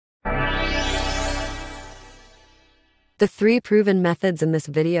The 3 proven methods in this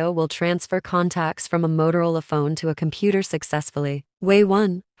video will transfer contacts from a Motorola phone to a computer successfully. Way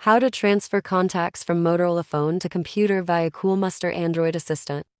 1. How to transfer contacts from Motorola phone to computer via Coolmuster Android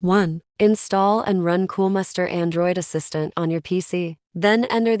Assistant. 1. Install and run Coolmuster Android Assistant on your PC. Then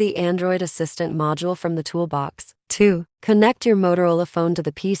enter the Android Assistant module from the toolbox. 2. Connect your Motorola phone to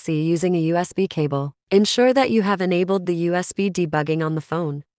the PC using a USB cable. Ensure that you have enabled the USB debugging on the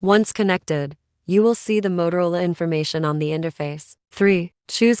phone. Once connected, you will see the Motorola information on the interface. 3.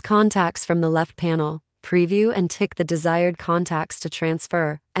 Choose contacts from the left panel, preview and tick the desired contacts to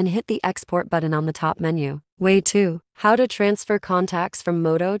transfer, and hit the export button on the top menu. Way 2. How to transfer contacts from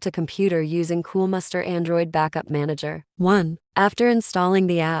Moto to computer using Coolmuster Android Backup Manager. 1. After installing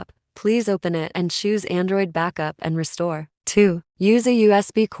the app, please open it and choose Android Backup and Restore. 2. Use a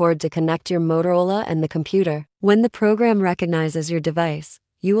USB cord to connect your Motorola and the computer. When the program recognizes your device,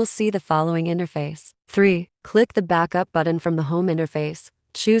 you will see the following interface. 3. Click the backup button from the home interface,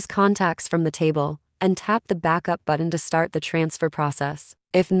 choose contacts from the table, and tap the backup button to start the transfer process.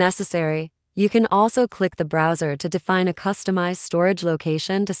 If necessary, you can also click the browser to define a customized storage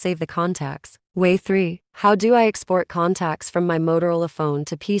location to save the contacts. Way 3. How do I export contacts from my Motorola phone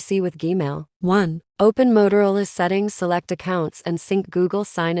to PC with Gmail? 1. Open Motorola's settings, select accounts, and sync Google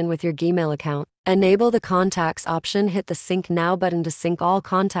Sign-in with your Gmail account. Enable the contacts option, hit the Sync Now button to sync all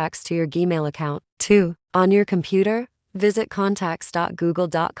contacts to your Gmail account. 2. On your computer, visit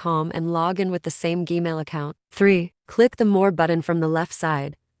contacts.google.com and log in with the same Gmail account. 3. Click the More button from the left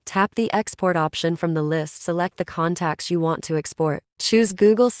side. Tap the Export option from the list, select the contacts you want to export. Choose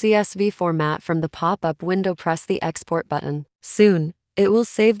Google CSV format from the pop-up window, press the Export button. Soon, it will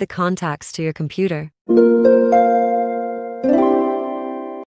save the contacts to your computer.